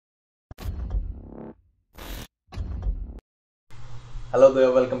Hello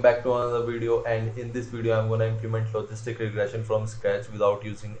there, welcome back to another video, and in this video I'm going to implement logistic regression from scratch without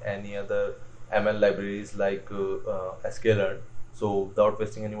using any other ML libraries like sklearn. So without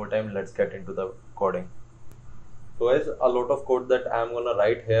wasting any more time, let's get into the coding. So guys, a lot of code that I'm going to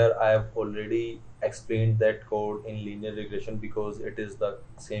write here, I have already explained that code in linear regression because it is the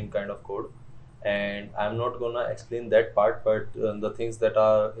same kind of code, and I'm not going to explain that part, but the things that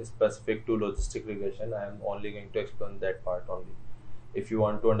are specific to logistic regression, I'm only going to explain that part only. If you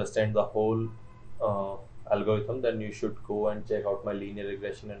want to understand the whole uh, algorithm, then you should go and check out my linear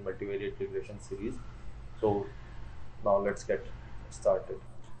regression and multivariate regression series. So now let's get started.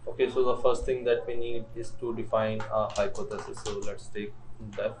 Okay, so the first thing that we need is to define a hypothesis. So let's take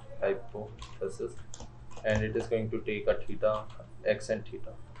that hypothesis, and it is going to take a theta, x and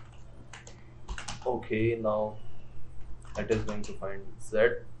theta. Okay, now it is going to find z.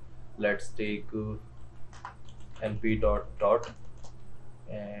 Let's take np dot,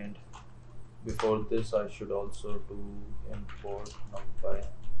 and before this I should also do import numpy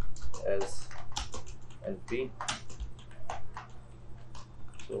as np.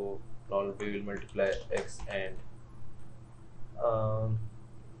 So now we will multiply x and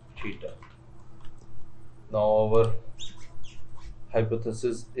theta. Now our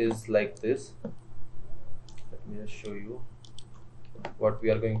hypothesis is like this. Let me just show you what we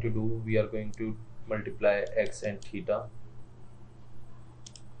are going to do. We are going to multiply x and theta.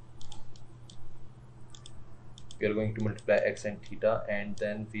 We are going to multiply x and theta, and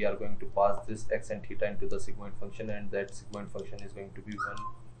then we are going to pass this x and theta into the sigmoid function, and that sigmoid function is going to be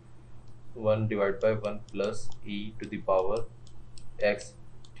 1 divided by 1 plus e to the power x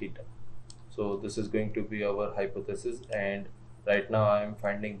theta. So this is going to be our hypothesis, and right now I am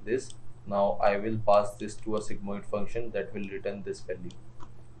finding this. Now I will pass this to a sigmoid function that will return this value.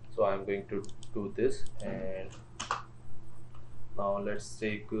 So I am going to do this, and now let's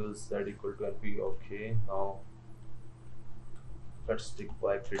take z equal to np. Okay, now let's take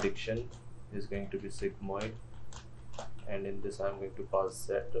y prediction is going to be sigmoid, and in this I am going to pass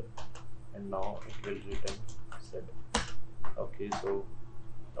z, and now it will return z. Okay, so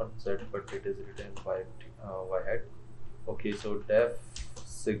not z, but it is written y hat. Okay, so def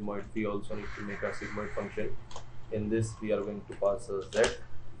sigmoid, we also need to make a sigmoid function. In this we are going to pass a z,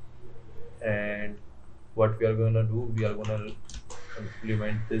 and what we are going to do, we are going to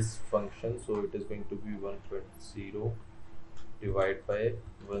implement this function. So it is going to be 1.0 divided by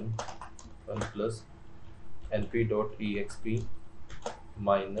 1 plus np dot exp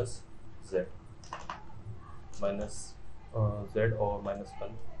minus z minus z or minus 1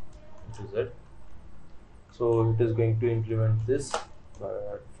 into z. So it is going to implement this,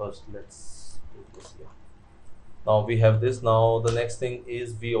 but first let's do this here. Now we have this. Now the next thing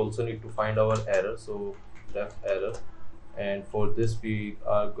is we also need to find our error. So def error, and for this we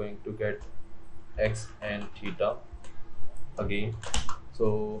are going to get x and theta again.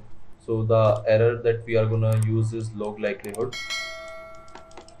 So the error that we are gonna use is log likelihood.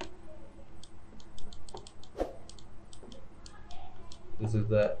 This is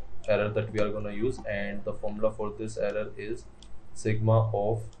the error that we are gonna use, and the formula for this error is sigma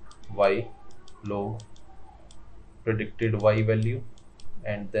of y log predicted y value,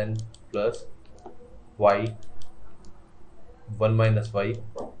 and then plus y 1 minus y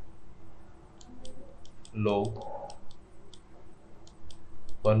log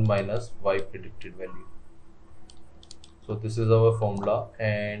 1 minus y predicted value. So this is our formula,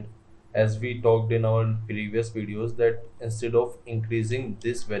 and as we talked in our previous videos, that instead of increasing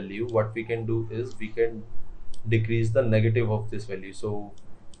this value, what we can do is we can decrease the negative of this value. So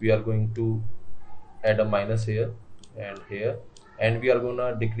we are going to add a minus here and here, and we are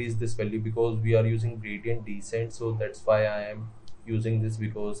gonna decrease this value because we are using gradient descent. So that's why I am using this,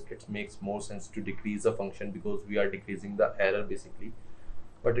 because it makes more sense to decrease the function, because we are decreasing the error basically,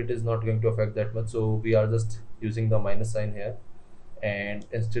 but it is not going to affect that much. So we are just using the minus sign here, and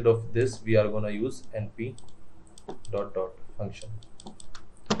instead of this we are going to use np dot function.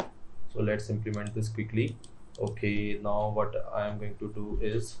 So let's implement this quickly. Okay, now what I am going to do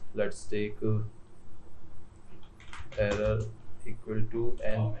is, let's take error equal to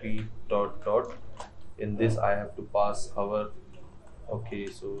np dot. In this I have to pass our, okay,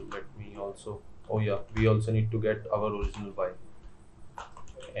 so let me also, oh yeah, we also need to get our original y,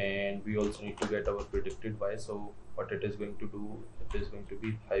 and we also need to get our predicted y. So what it is going to do, it is going to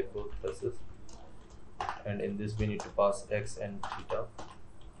be hypothesis, and in this we need to pass x and theta.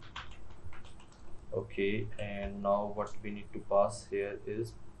 Okay, and now what we need to pass here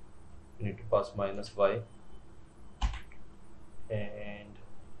is, we need to pass minus y and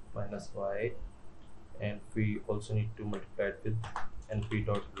minus y, and we also need to multiply it with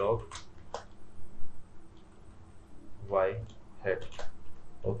np.log y hat.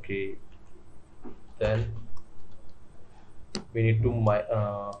 Okay, then we need to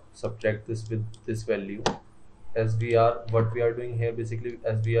subtract this with this value, as we are what we are doing here basically,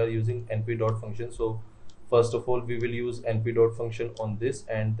 as we are using np dot function. So first of all we will use np dot function on this,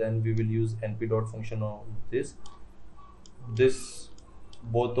 and then we will use np dot function on this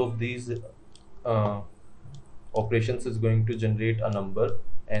both of these uh, operations is going to generate a number,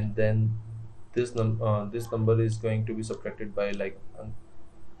 and then this number is going to be subtracted by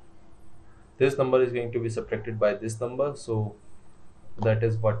this number is going to be subtracted by this number. So that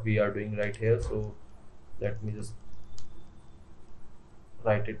is what we are doing right here. So let me just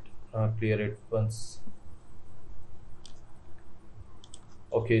write it, clear it once.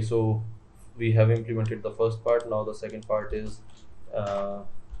 Okay, so we have implemented the first part. Now the second part is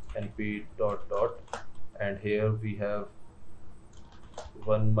np dot dot, and here we have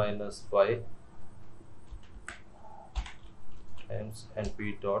 1 minus y times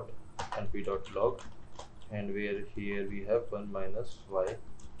np dot log, and where here we have 1 minus y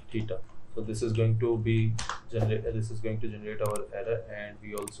theta. So this is going to be generate our error, and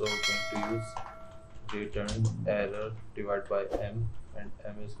we also going to use return error divided by m, and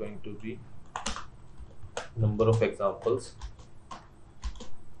m is going to be number of examples,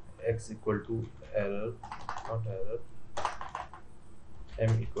 x equal to error, not error,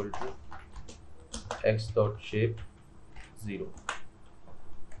 m equal to x dot shape 0.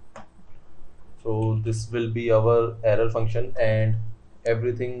 So this will be our error function, and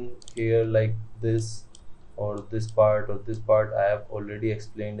everything here like this or this part I have already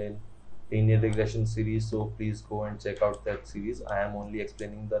explained in linear regression series, so please go and check out that series. I am only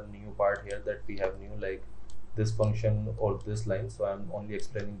explaining the new part here, that we have new like this function or this line, so I am only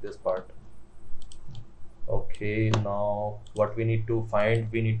explaining this part. Okay, now what we need to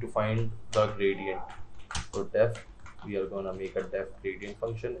find the gradient. So def, we are gonna make a def gradient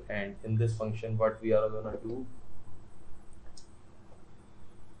function, and in this function what we are gonna do,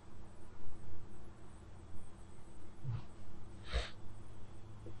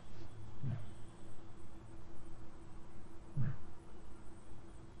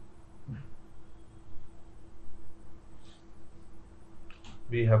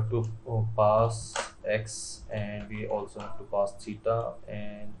 we have to pass x, and we also have to pass theta,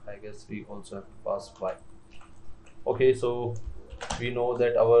 and I guess we also have to pass y. Okay, so we know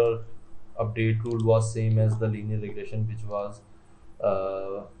that our update rule was same as the linear regression, which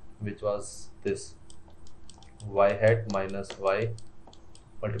was this y hat minus y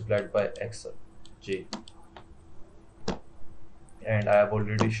multiplied by x j, and I have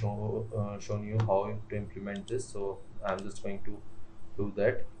already shown you how to implement this, so I'm just going to do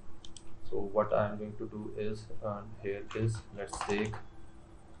that. So what I'm going to do is, here is, let's take,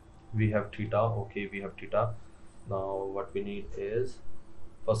 we have theta. Okay, we have theta. Now what we need is,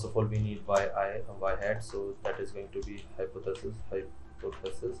 first of all we need y hat, so that is going to be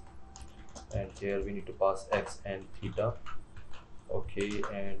hypothesis, and here we need to pass x and theta. Okay,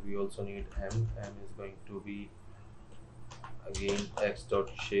 and we also need m is going to be again x dot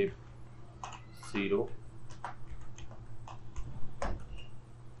shape 0.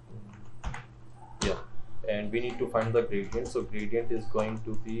 Yeah, and we need to find the gradient. So gradient is going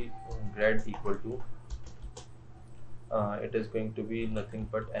to be grad equal to it is going to be nothing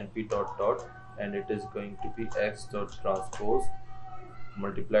but np dot dot, and it is going to be x dot transpose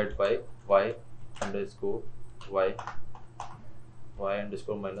multiplied by y underscore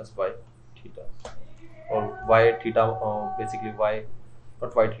minus y theta, or y theta, basically y,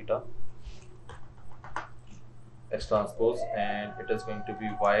 not y theta, x transpose, and it is going to be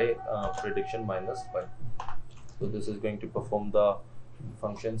y prediction minus y. So this is going to perform the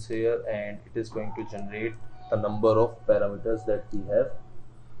functions here, and it is going to generate the number of parameters that we have.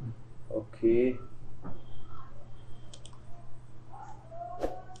 Okay,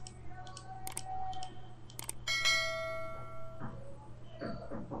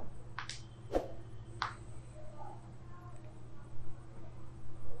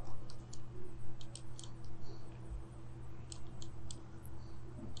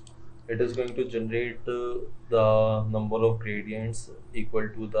 it is going to generate the number of gradients equal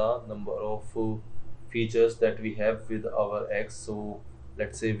to the number of features that we have with our x. So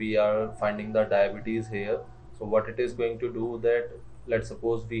let's say we are finding the diabetes here. So what it is going to do, that let's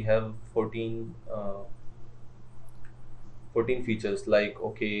suppose we have 14 features, like,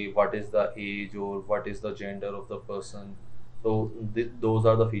 okay, what is the age or what is the gender of the person. So those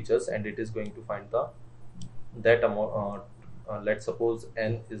are the features, and it is going to find that amount. Let's suppose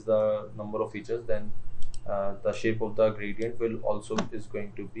n is the number of features, then the shape of the gradient will also is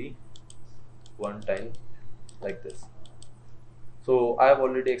going to be one time like this. So I have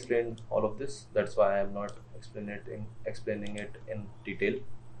already explained all of this, that's why I am not explaining it in detail.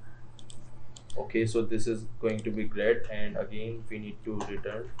 Okay, so this is going to be grad, and again we need to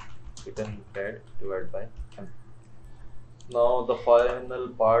return grad divided by m. Now the final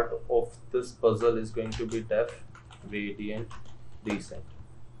part of this puzzle is going to be def gradient descent.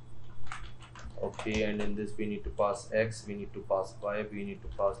 Okay, and in this we need to pass x, we need to pass y, we need to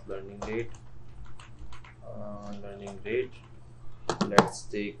pass learning rate. Let's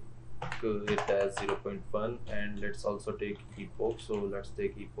take it as 0.1, and let's also take epoch. So let's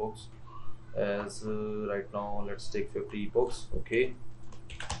take epochs as right now let's take 50 epochs. Okay,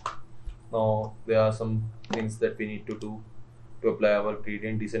 now there are some things that we need to do to apply our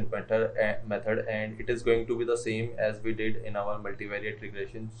gradient descent method, and it is going to be the same as we did in our multivariate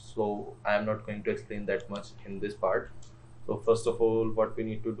regression, so I am not going to explain that much in this part. So first of all, what we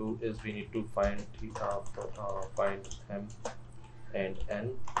need to do is we need to find m and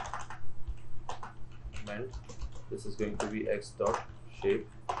n, and this is going to be x dot shape.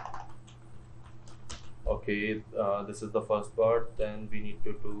 Okay, this is the first part. Then we need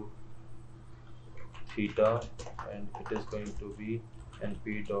to do theta, and it is going to be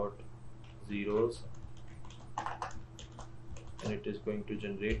np dot zeros, and it is going to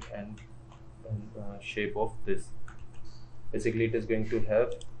generate an shape of this. Basically it is going to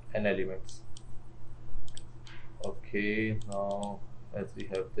have n elements. Okay, now as we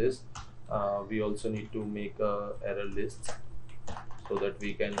have this, we also need to make a error list so that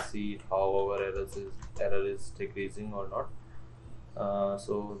we can see how our error is decreasing or not.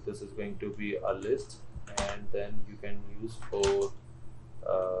 So this is going to be a list, and then you can use for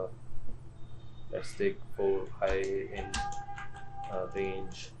let's take for high in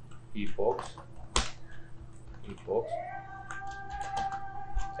range epochs,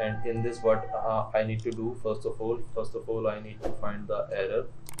 and in this what I need to do, first of all I need to find the error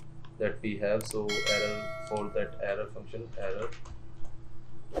that we have. So error, for that error function, error,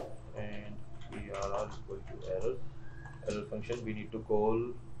 and err equal to error function, we need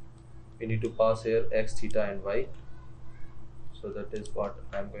to pass here x, theta and y. So that is what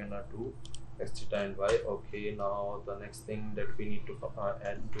I'm gonna do, x, theta and y. Okay, now the next thing that we need to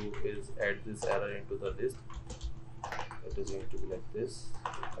is add this error into the list. It is going to be like this,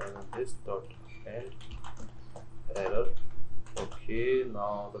 this dot and error. Okay,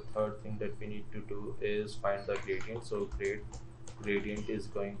 now the third thing that we need to do is find the gradient. So gradient is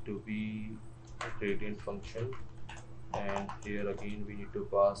going to be a gradient function, and here again we need to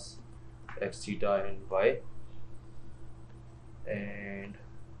pass x, theta and y, and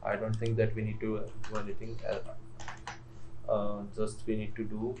I don't think that we need to do anything just we need to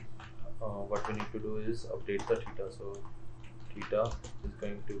do what we need to do is update the theta. So theta is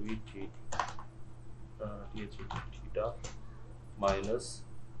going to be theta minus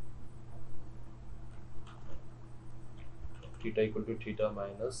theta equal to theta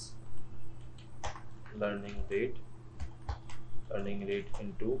minus learning rate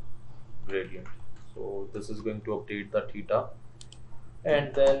into gradient. So this is going to update the theta,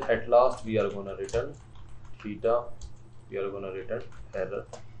 and then at last we are going to return theta, we are going to return error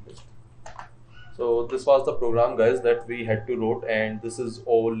list. So this was the program, guys, that we had to wrote, and this is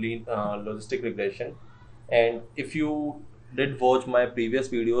only logistic regression. And if you did watch my previous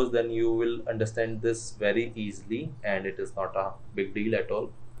videos, then you will understand this very easily, and it is not a big deal at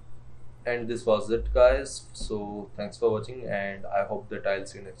all. And this was it, guys. So thanks for watching, and I hope that I'll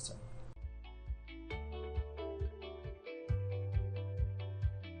see you next time.